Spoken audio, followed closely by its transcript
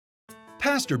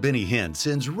Pastor Benny Hinn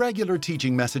sends regular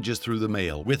teaching messages through the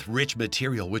mail with rich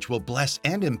material which will bless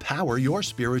and empower your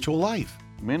spiritual life.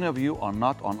 Many of you are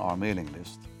not on our mailing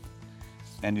list,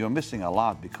 and you're missing a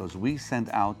lot because we send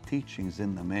out teachings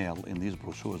in the mail in these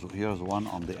brochures. Here's one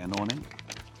on the anointing.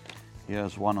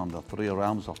 Here's one on the 3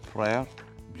 realms of prayer,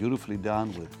 beautifully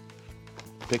done with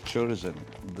pictures, and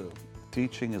the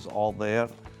teaching is all there.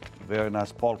 Very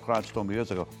nice. Paul Crouch told me years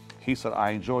ago, he said,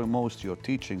 I enjoy most your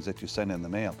teachings that you send in the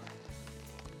mail.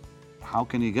 How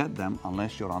can you get them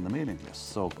unless you're on the mailing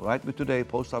list? So write me today,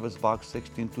 Post Office Box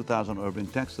 16, 2000, Irving,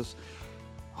 Texas.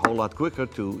 A whole lot quicker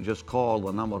to just call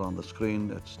the number on the screen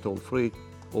that's toll free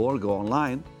or go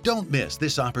online. Don't miss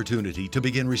this opportunity to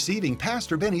begin receiving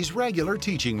Pastor Benny's regular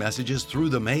teaching messages through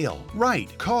the mail.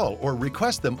 Write, call, or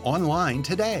request them online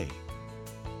today.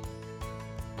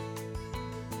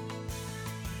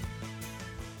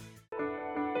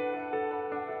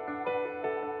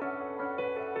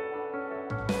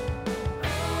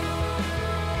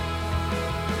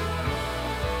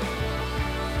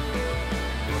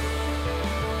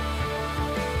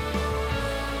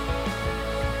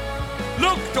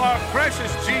 Look to our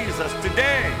precious Jesus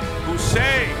today, who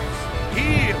saves,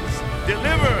 heals,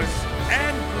 delivers,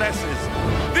 and blesses.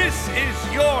 This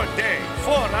is your day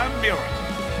for a miracle.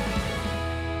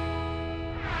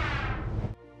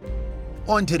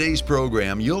 On today's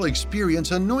program, you'll experience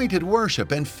anointed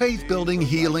worship and faith-building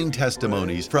healing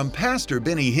testimonies from Pastor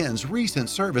Benny Hinn's recent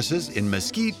services in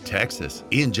Mesquite, Texas.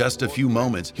 In just a few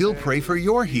moments, he'll pray for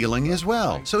your healing as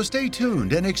well. So stay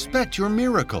tuned and expect your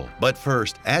miracle. But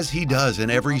first, as he does in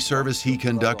every service he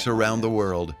conducts around the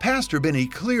world, Pastor Benny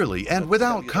clearly and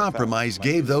without compromise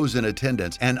gave those in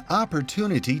attendance an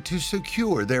opportunity to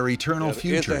secure their eternal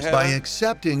futures by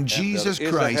accepting Jesus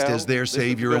Christ as their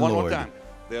Savior and Lord.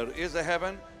 There is a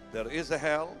heaven, there is a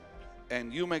hell,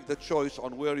 and you make the choice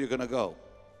on where you're going to go.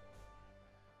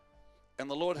 And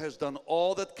the Lord has done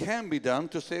all that can be done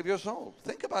to save your soul.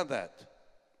 Think about that.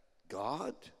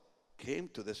 God came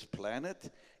to this planet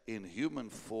in human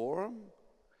form,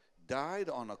 died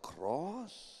on a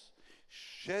cross,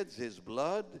 sheds his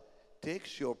blood,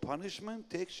 takes your punishment,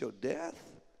 takes your death,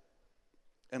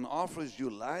 and offers you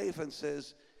life and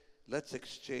says, let's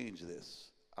exchange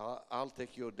this. I'll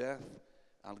take your death.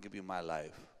 I'll give you my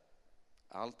life.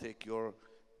 I'll take your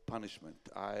punishment.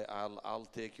 I'll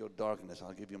take your darkness.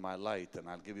 I'll give you my light, and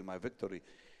I'll give you my victory.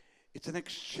 It's an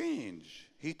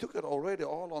exchange. He took it already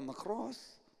all on the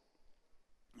cross,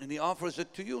 and he offers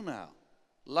it to you now.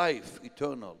 Life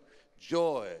eternal,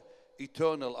 joy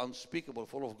eternal, unspeakable,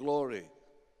 full of glory,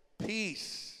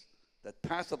 peace that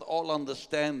passeth all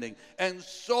understanding, and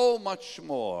so much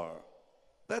more.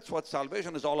 That's what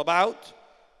salvation is all about.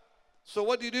 So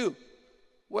what do?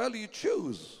 Well, you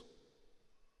choose.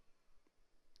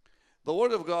 The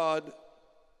Word of God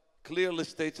clearly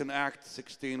states in Acts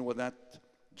 16 when that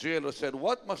jailer said,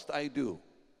 what must I do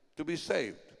to be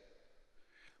saved?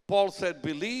 Paul said,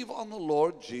 believe on the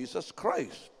Lord Jesus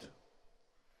Christ.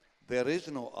 There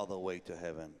is no other way to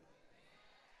heaven.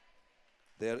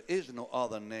 There is no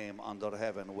other name under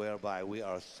heaven whereby we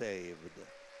are saved.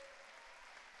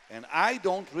 And I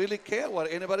don't really care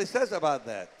what anybody says about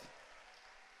that.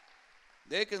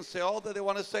 They can say all that they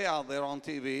want to say out there on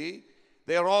TV.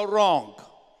 They're all wrong.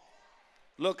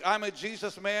 Look, I'm a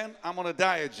Jesus man. I'm going to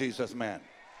die a Jesus man.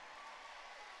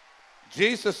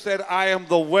 Jesus said, I am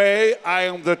the way, I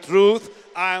am the truth,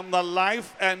 I am the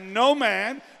life, and no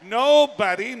man,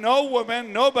 nobody, no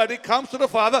woman, nobody comes to the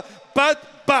Father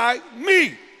but by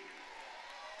me.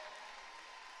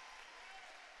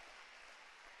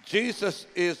 Jesus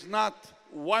is not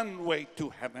one way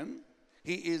to heaven.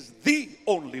 He is the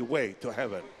only way to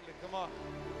heaven. Come on.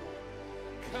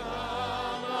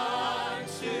 Come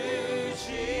unto Jesus,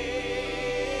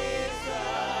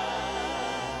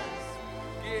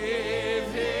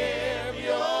 give him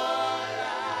your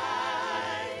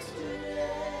life today.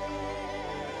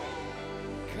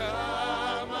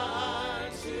 Come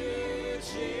unto Jesus,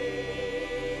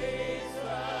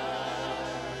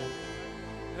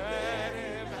 let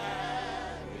him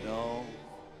have you. Know,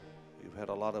 you've had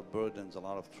a lot of burdens, a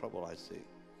lot of trouble, I see.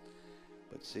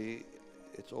 But see,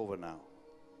 it's over now.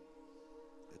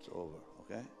 It's over,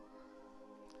 okay?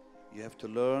 You have to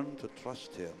learn to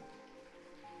trust him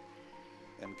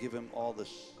and give him all the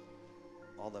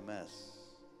mess.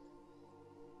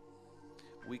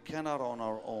 We cannot on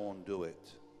our own do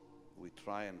it. We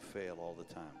try and fail all the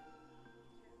time.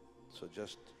 So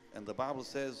and the Bible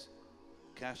says,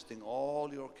 casting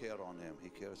all your care on him, he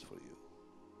cares for you.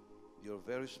 You're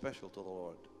very special to the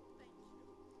Lord.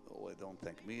 Oh, don't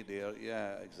thank me, dear.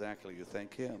 Yeah, exactly. You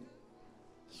thank him.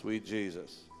 Sweet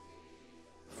Jesus,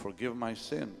 forgive my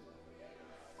sin.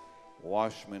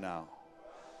 Wash me now.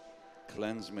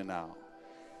 Cleanse me now.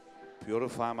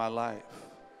 Purify my life.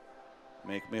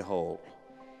 Make me whole.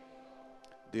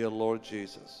 Dear Lord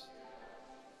Jesus,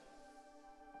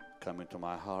 come into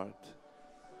my heart.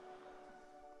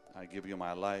 I give you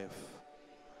my life.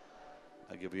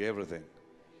 I give you everything.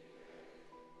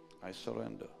 I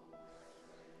surrender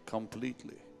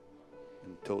completely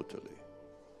and totally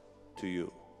to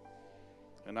you.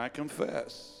 And I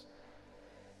confess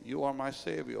you are my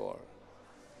Savior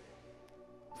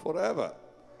forever.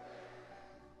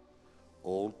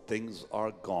 Old things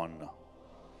are gone.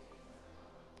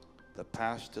 The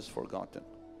past is forgotten.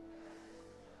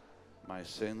 My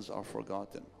sins are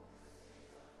forgotten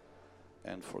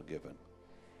and forgiven.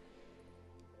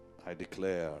 I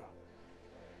declare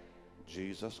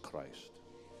Jesus Christ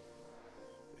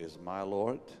is my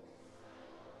Lord,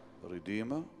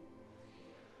 Redeemer, and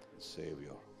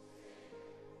Savior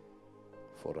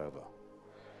forever.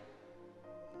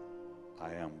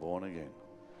 I am born again.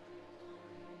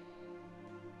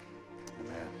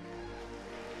 Amen.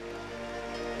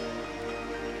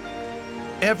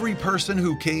 Every person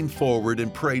who came forward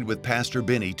and prayed with Pastor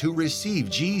Benny to receive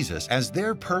Jesus as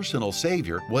their personal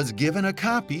Savior was given a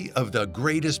copy of The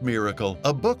Greatest Miracle,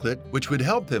 a booklet which would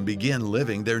help them begin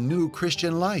living their new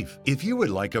Christian life. If you would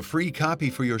like a free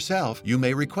copy for yourself, you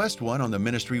may request one on the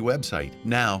ministry website.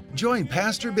 Now, join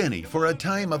Pastor Benny for a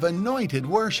time of anointed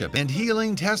worship and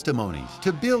healing testimonies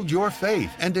to build your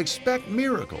faith and expect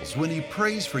miracles when he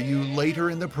prays for you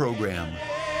later in the program.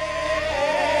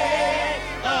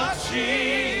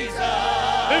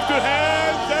 Lift your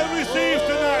hands and receive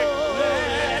tonight.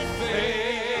 Let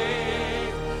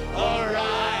faith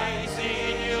arise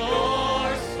in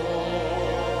your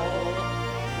soul.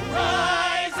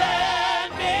 Rise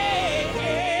and begin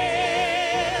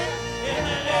in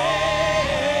the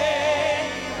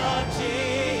name of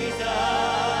Jesus.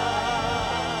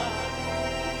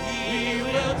 He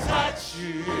will touch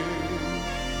you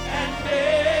and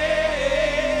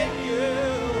make you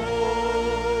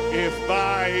whole. If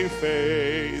by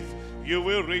faith you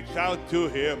will reach out to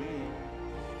him,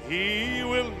 he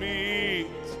will meet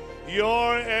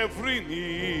your every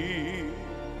need.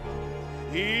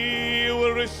 He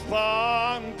will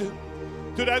respond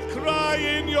to that cry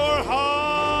in your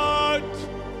heart.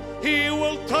 He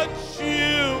will touch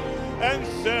you and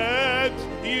set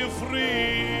you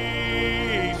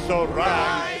free. So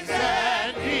rise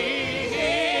and be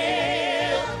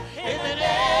healed in the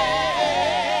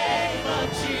name of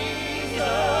Jesus.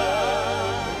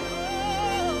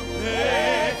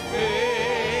 Let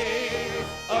faith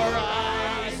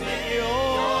arise in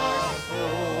your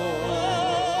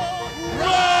soul.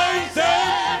 rise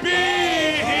and be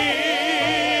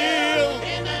healed.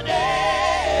 In the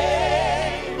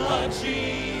name of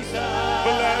Jesus.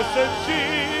 Blessed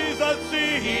Jesus,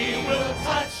 he will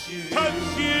touch you.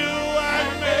 touch you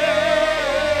and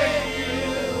make you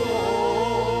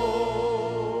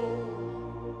whole.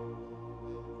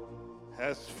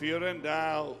 Has fear and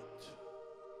doubt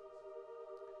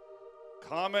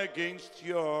come against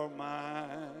your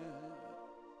mind?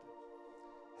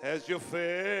 Has your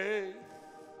faith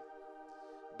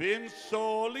been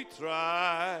sorely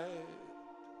tried?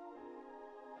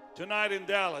 Tonight in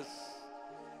Dallas,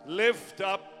 lift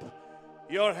up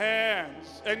your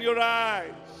hands and your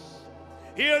eyes.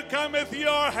 Here cometh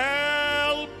your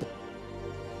help.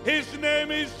 His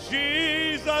name is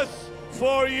Jesus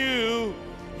for you.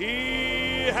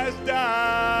 He has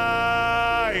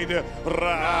died.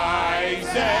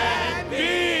 Rise and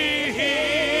be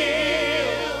healed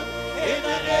In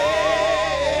the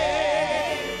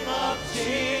name of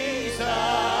Jesus.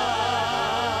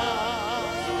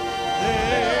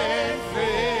 Let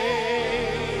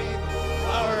faith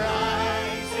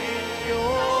arise in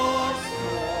your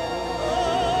soul.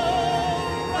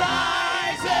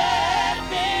 Rise and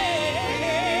be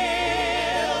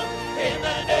healed in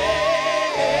the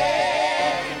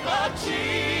name of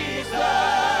Jesus.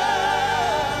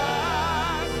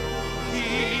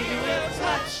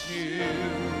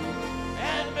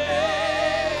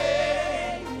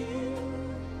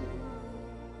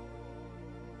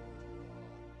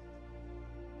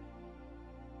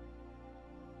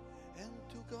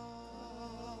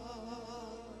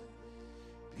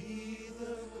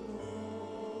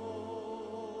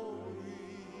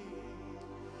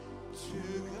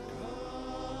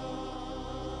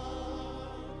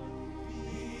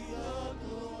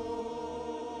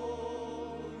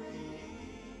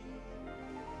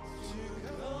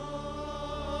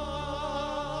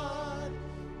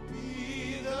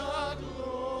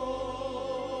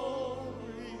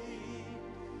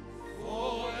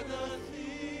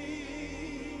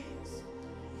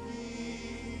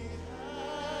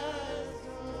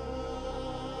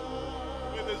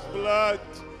 blood,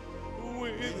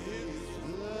 with his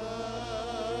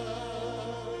blood,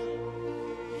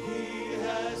 he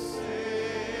has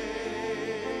saved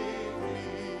me.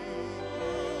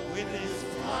 With his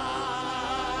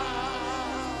power,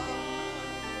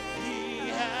 he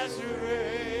has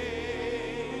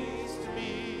raised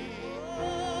me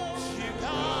to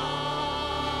God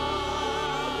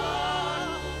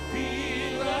be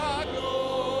the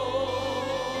glory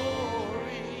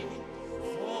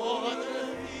for the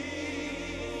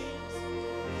things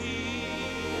he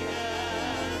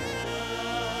has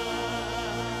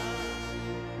done.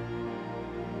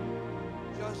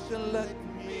 Just let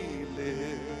me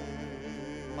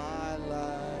live my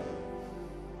life.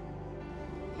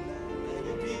 Let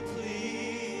it be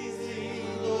pleasing,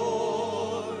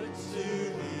 Lord, to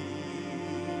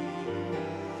thee.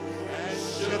 And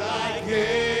should I gain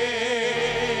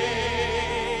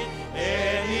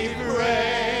any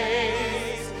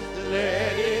praise,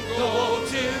 let it go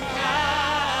to Calvary.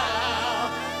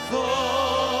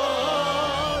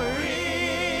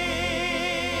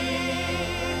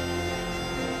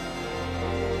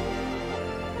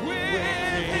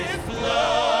 With his blood,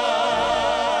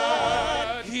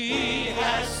 he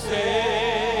has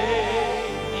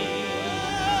saved me.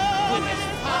 With his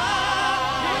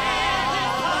power,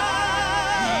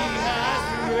 he has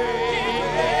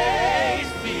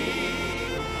raised me.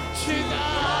 To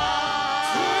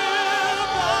God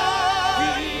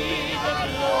be the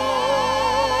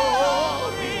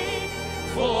glory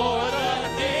for the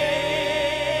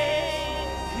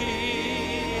things he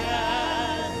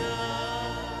has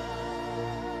done.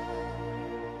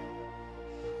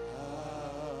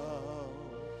 How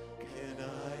can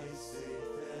I say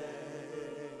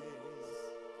thanks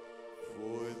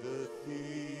for the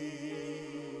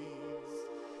things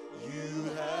you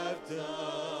have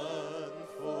done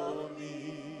for me?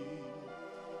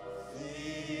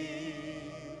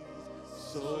 Things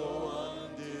so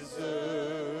undeserved,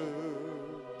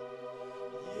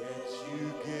 yet you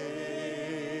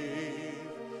gave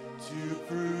to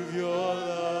prove your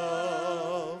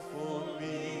love for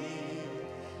me.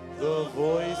 The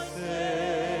voices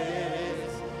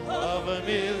of a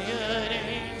million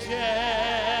angels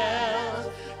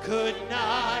could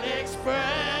not express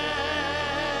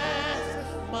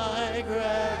my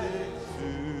gratitude.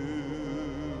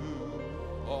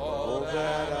 All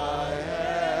that I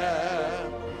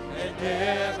am and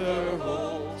ever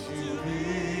hope to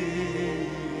be,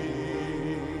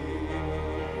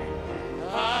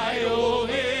 I owe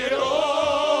it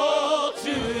all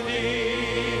to thee.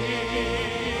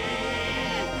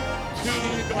 To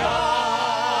God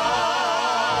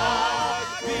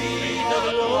be the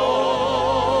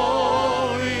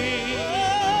glory.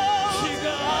 To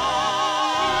God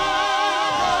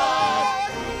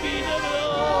be the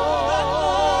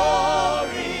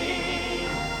glory.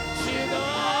 To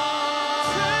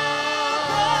God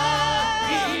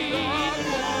be the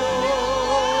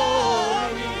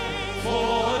glory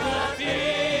for the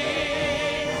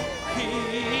things he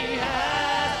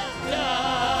has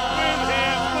done.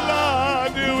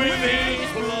 With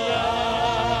his blood,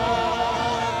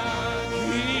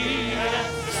 he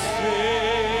has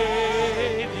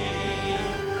saved me.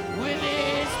 With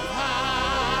his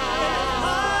power,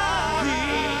 he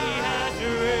has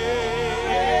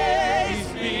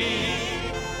raised me.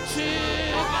 To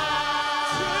God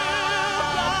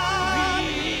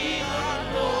be the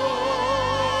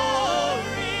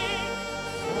glory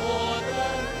for the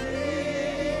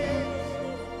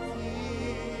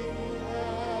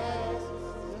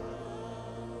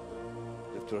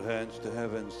Lift your hands to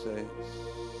heaven, saints.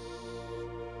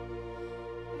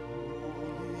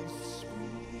 Holy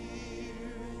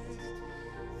Spirit,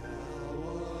 thou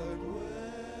art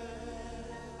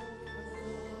welcome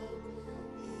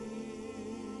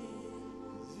in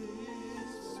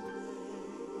this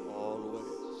place.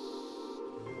 Always.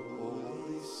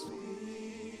 Holy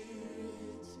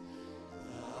Spirit,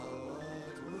 thou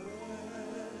art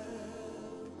welcome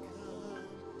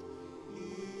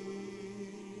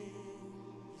in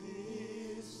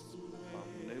this place.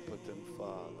 Omnipotent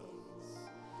Father.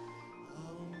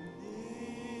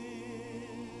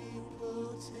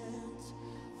 Omnipotent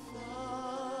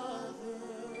Father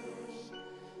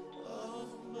of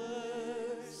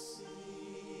mercy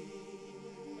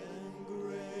and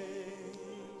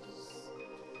grace,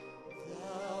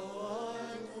 thou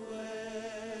art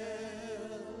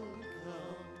welcome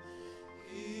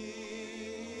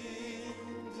in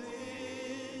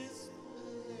this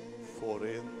place. For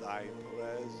in thy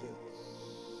presence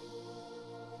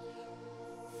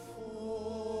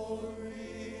For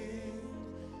in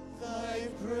thy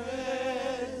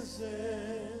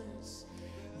presence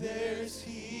there's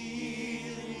healing.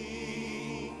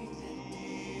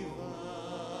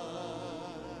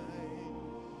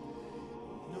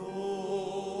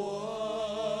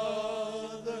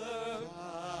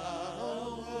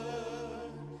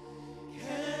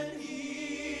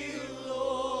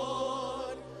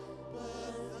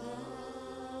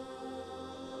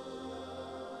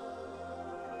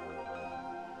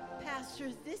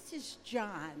 Pastor, this is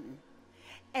John,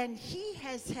 and he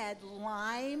has had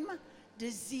Lyme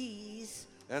disease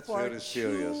That's for very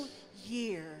serious. 2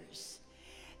 years.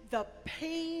 The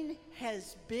pain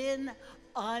has been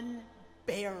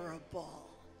unbearable.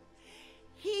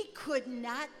 He could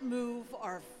not move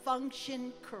or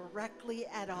function correctly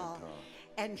at all.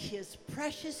 And his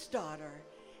precious daughter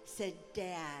said,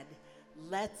 Dad,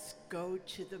 let's go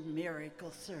to the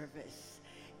miracle service.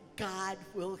 God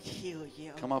will heal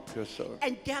you. Come up here, sir.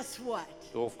 And guess what?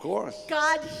 Of course.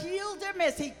 God healed him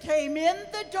as he came in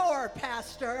the door,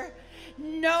 Pastor.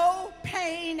 No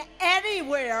pain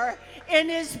anywhere in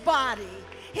his body.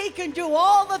 He can do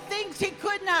all the things he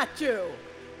could not do.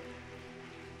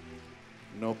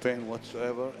 No pain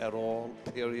whatsoever at all,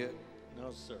 period.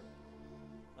 No, sir.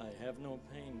 I have no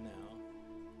pain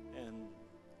now, and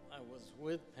I was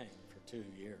with pain for 2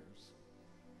 years.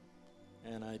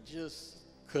 And I just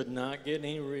could not get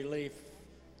any relief.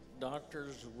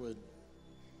 Doctors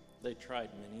they tried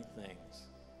many things.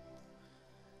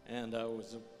 And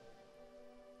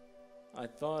I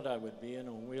thought I would be in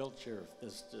a wheelchair if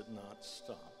this did not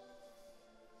stop.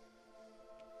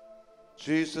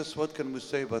 Jesus, what can we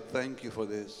say but thank you for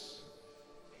this?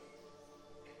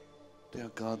 Dear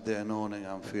God, the anointing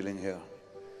I'm feeling here.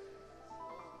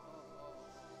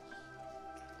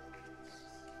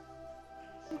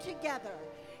 Together,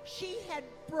 she had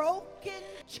broken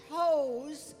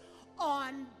toes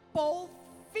on both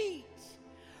feet.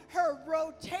 Her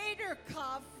rotator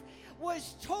cuff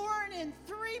was torn in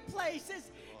 3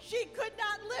 places. She could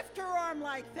not lift her arm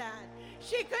like that.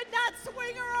 She could not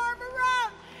swing her arm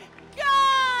around.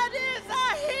 God is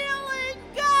a healing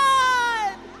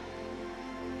God.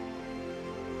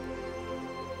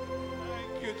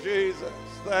 Thank you, Jesus.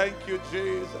 Thank you,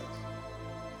 Jesus.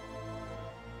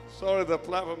 Sorry, the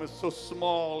platform is so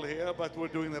small here, but we're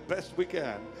doing the best we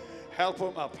can. Help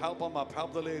them up, help them up,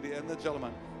 help the lady and the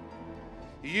gentleman.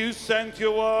 You sent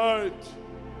your word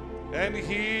and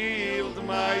healed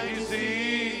my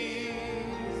disease.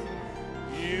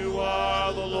 You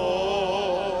are the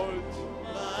Lord,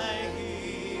 my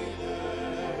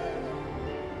healer.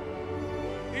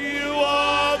 You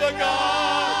are the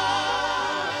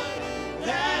God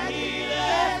that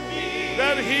healeth me.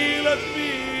 That healeth me.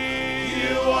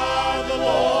 You are the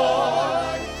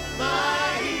Lord,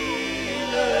 my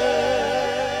healer.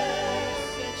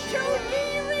 2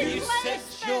 knee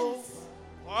replacements.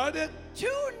 Pardon? 2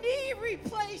 knee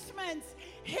replacements.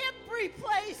 Hip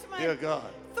replacements. Dear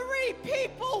God. 3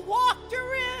 people walked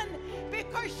her in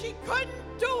because she couldn't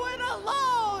do it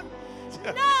alone.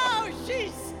 Now she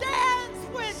stands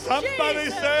with Somebody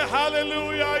Jesus. say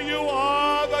hallelujah, you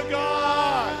are the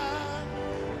God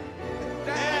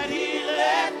That he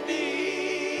left me.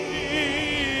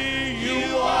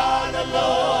 You are the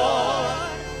Lord,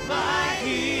 my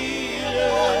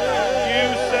healer. You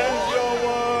sent your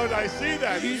word. I see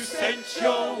that. You sent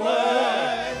your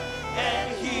word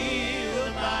and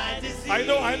healed my disease.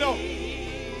 I know.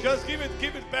 Just give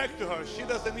it back to her. She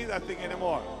doesn't need that thing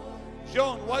anymore.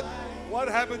 Joan, what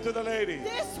happened to the lady?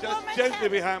 This Just woman gently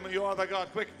had- behind me. You are the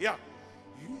God. Quick, yeah.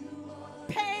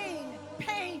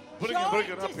 Pain, Bring joint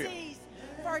it up here. disease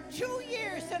for 2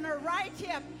 years in her right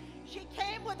hip. She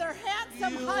came with her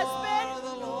handsome You are husband,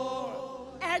 the Lord.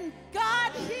 and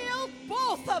God healed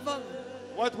both of them.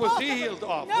 What was Both he of them. healed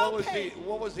of? No What pain.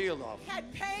 was healed of?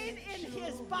 Had pain in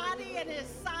his body and his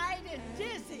side and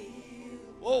dizzy.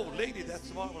 Oh, lady,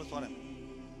 that's marvelous on him.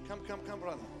 Come,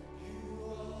 brother.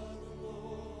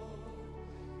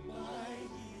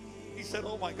 He said,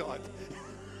 oh my God.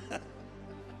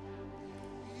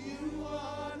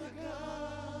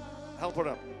 Help her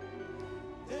up.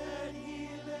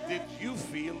 Did you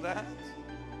feel that?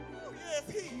 Yes,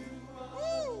 he.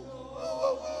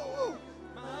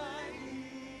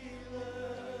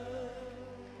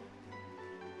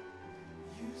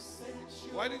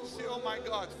 Why did you say, oh my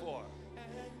God, for?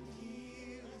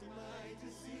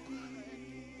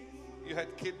 You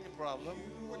had kidney problem.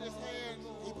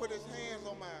 He put his hands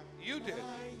on my. You did.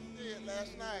 He did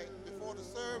last night before the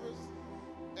service,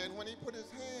 and when he put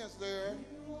his hands there,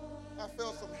 I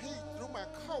felt some heat through my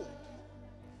coat,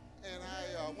 and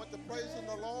I went to praising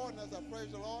the Lord. And as I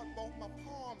praised the Lord, both my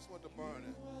palms went to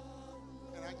burning,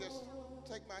 and I just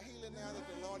take my healing now that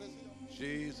the Lord has healed.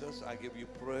 Jesus, I give you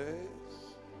praise.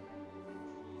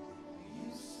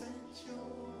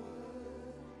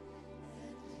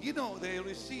 You know, they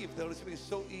received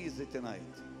so easy tonight.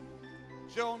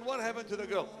 Joan, what happened to the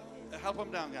girl? Help them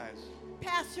down, guys.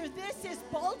 Pastor, this is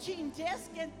bulging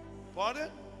disc and Pardon?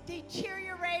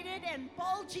 deteriorated and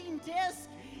bulging disc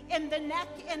in the neck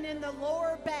and in the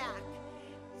lower back.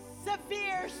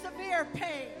 Severe, severe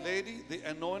pain. Lady, the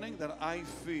anointing that I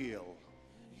feel.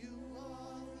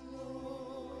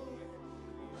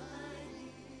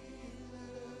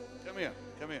 Come here,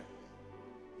 come here.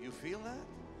 You feel that?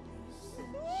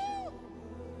 Woo!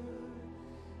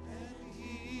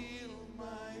 Heal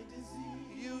my disease.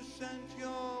 You sent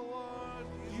your word.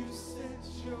 You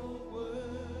sent your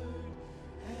word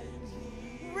and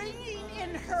healed. Ringing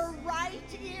in her right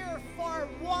ear for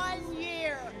 1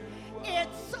 year.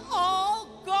 It's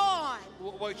all gone.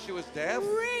 What, she was deaf?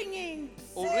 Ringing.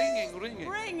 Oh, sis. ringing.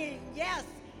 Ringing, yes.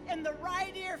 In the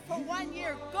right ear for 1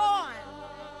 year. Gone.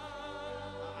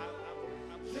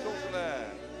 I'm so glad.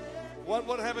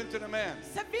 What happened to the man?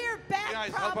 Severe back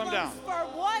Guys, help him problems down. for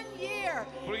 1 year.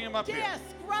 Bring him up here. Disc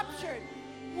ruptured.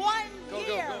 1 Go,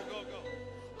 year. go.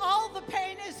 All the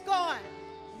pain is gone.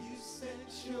 You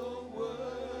sent your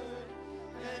word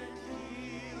and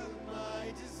healed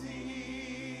my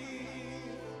disease.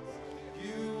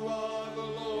 You are the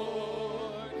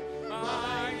Lord,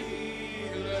 my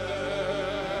healer.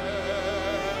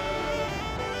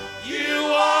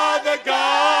 You are the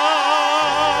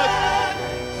God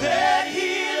that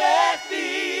healeth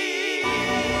thee.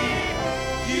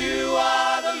 You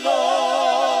are the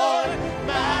Lord,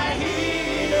 my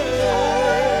healer.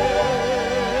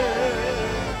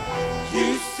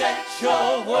 You sent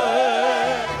your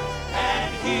word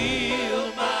and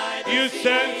healed my disease. You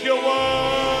sent your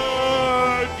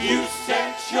word. You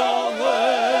sent your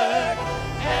word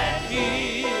and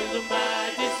healed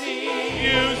my disease.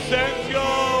 You sent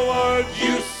your word.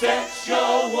 You sent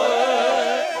your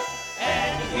word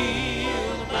and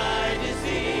healed my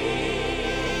disease.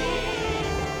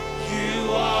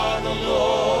 You are the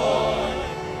Lord,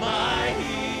 my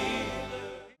healer.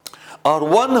 Our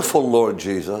wonderful Lord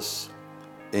Jesus,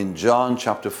 in John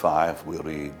chapter 5, we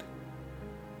read,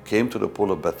 came to the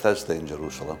pool of Bethesda in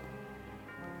Jerusalem,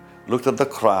 looked at the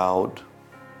crowd,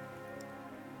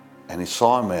 and he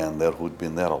saw a man there who'd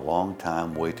been there a long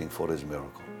time waiting for his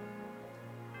miracle.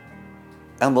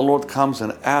 And the Lord comes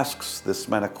and asks this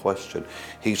man a question.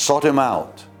 He sought him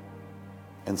out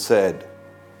and said,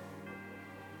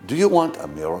 "Do you want a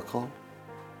miracle?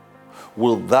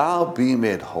 Will thou be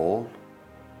made whole?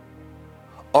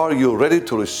 Are you ready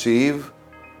to receive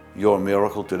your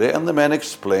miracle today?" And the man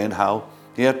explained how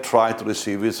he had tried to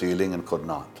receive his healing and could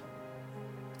not.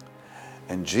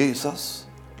 And Jesus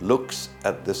looks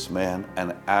at this man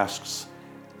and asks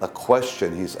the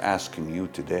question he's asking you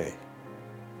today.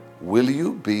 Will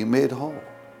you be made whole?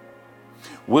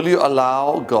 Will you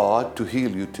allow God to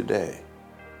heal you today?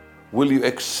 Will you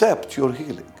accept your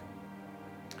healing?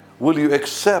 Will you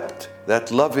accept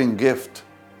that loving gift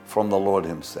from the Lord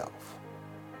himself?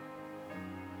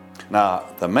 Now,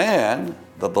 the man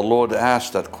that the Lord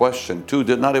asked that question to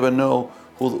did not even know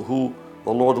who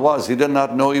the Lord was. He did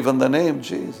not know even the name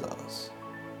Jesus.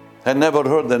 Had never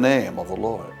heard the name of the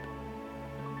Lord.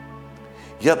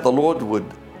 Yet the Lord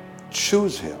would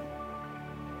choose him.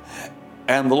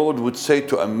 And the Lord would say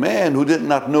to a man who did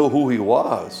not know who he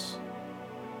was,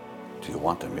 "Do you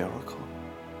want a miracle?"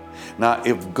 Now,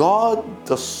 if God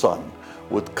the Son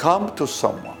would come to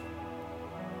someone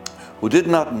who did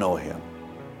not know him,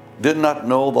 did not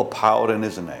know the power in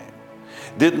his name,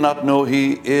 did not know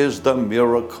he is the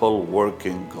miracle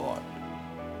working God,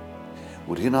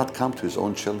 would he not come to his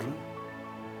own children,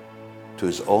 to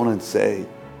his own, and say,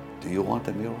 "Do you want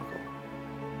a miracle?"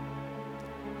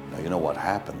 Now, you know what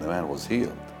happened? The man was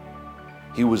healed.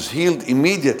 He was healed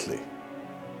immediately,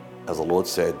 as the Lord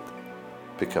said,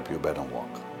 "Pick up your bed and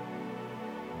walk."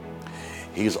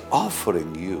 He's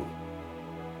offering you,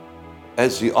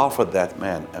 as he offered that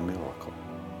man, a miracle.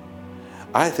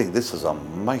 I think this is a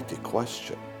mighty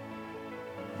question.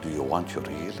 Do you want your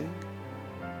healing?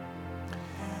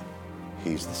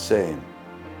 He's the same.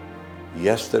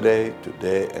 Yesterday,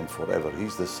 today, and forever.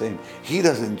 He's the same. He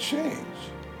doesn't change.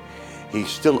 He's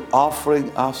still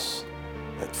offering us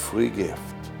that free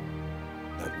gift,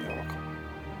 that miracle.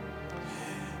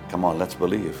 Come on, let's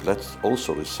believe. Let's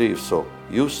also receive. So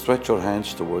you stretch your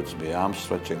hands towards me. I'm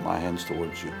stretching my hands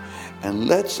towards you. And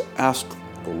let's ask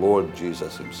the Lord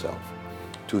Jesus himself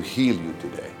to heal you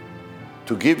today,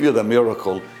 to give you the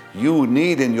miracle you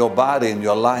need in your body, in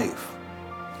your life,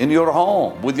 in your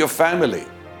home, with your family.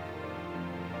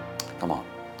 Come on,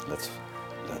 let's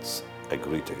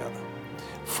agree together.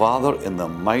 Father, in the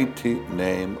mighty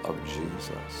name of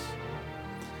Jesus,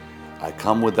 I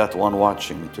come with that one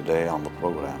watching me today on the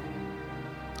program.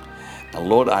 And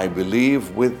Lord, I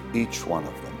believe with each one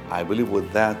of them. I believe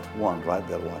with that one right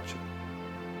there watching,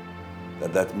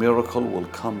 that miracle will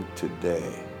come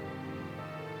today.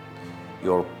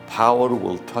 Your power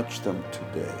will touch them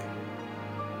today.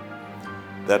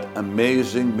 that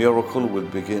amazing miracle will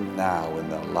begin now in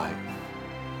their life.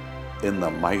 In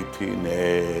the mighty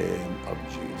name of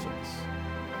Jesus.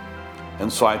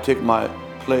 And so I take my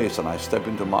place and I step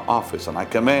into my office and I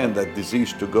command that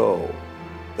disease to go,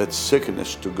 that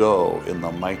sickness to go in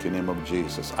the mighty name of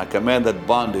Jesus. I command that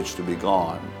bondage to be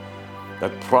gone,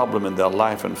 that problem in their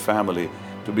life and family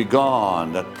to be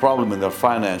gone, that problem in their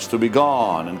finance to be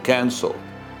gone and canceled.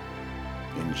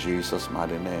 In Jesus'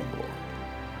 mighty name, Lord.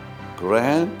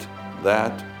 Grant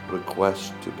that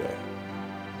request today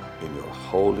in your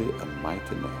holy and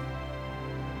mighty name.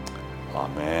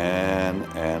 Amen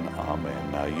and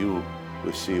amen. Now you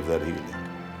receive that healing.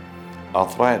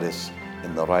 Arthritis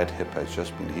in the right hip has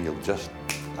just been healed, just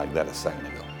like that a second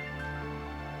ago.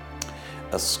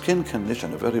 A skin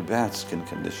condition, a very bad skin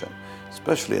condition,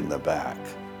 especially in the back.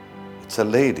 It's a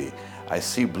lady. I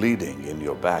see bleeding in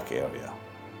your back area.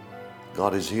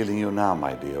 God is healing you now,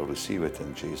 my dear. Receive it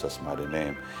in Jesus' mighty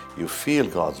name. You feel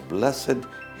God's blessed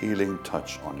healing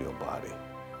touch on your body.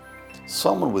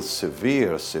 Someone with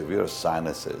severe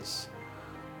sinuses.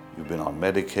 You've been on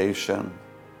medication.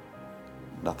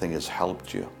 Nothing has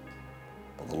helped you.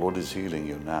 But the Lord is healing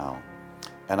you now.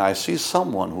 And I see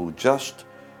someone who just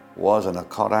was in a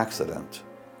car accident.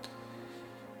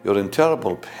 You're in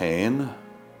terrible pain.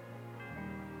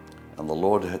 And the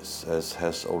Lord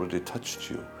has already touched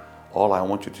you. All I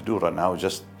want you to do right now is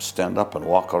just stand up and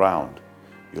walk around.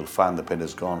 You'll find the pain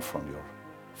is gone from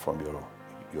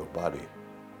your body.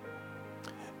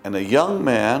 And a young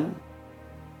man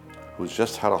who's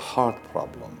just had a heart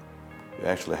problem, he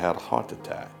actually had a heart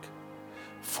attack.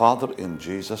 Father, in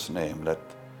Jesus' name, let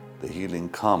the healing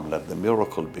come, let the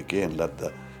miracle begin, let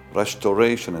the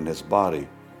restoration in his body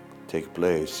take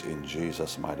place in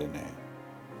Jesus' mighty name.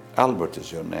 Albert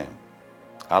is your name.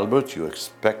 Albert, you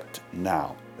expect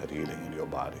now that healing in your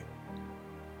body.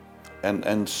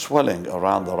 And swelling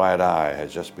around the right eye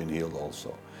has just been healed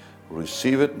also.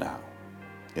 Receive it now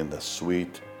in the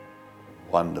sweet,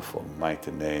 wonderful,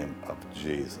 mighty name of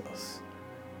Jesus.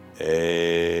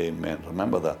 Amen.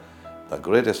 Remember the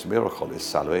greatest miracle is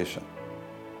salvation.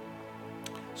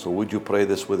 So would you pray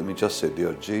this with me? Just say,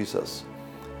 Dear Jesus,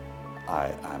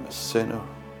 I'm a sinner.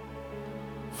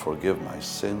 Forgive my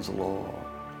sins, Lord.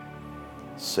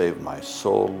 Save my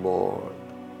soul, Lord.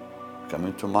 Come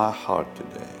into my heart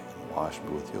today and wash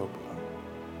me with your blood.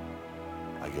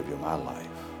 I give you my life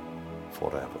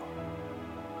forever.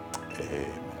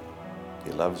 Amen.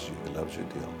 He loves you. He loves you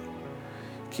dearly.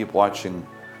 Keep watching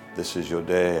This Is Your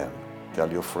Day and tell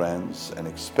your friends and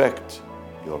expect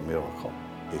your miracle.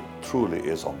 It truly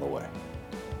is on the way.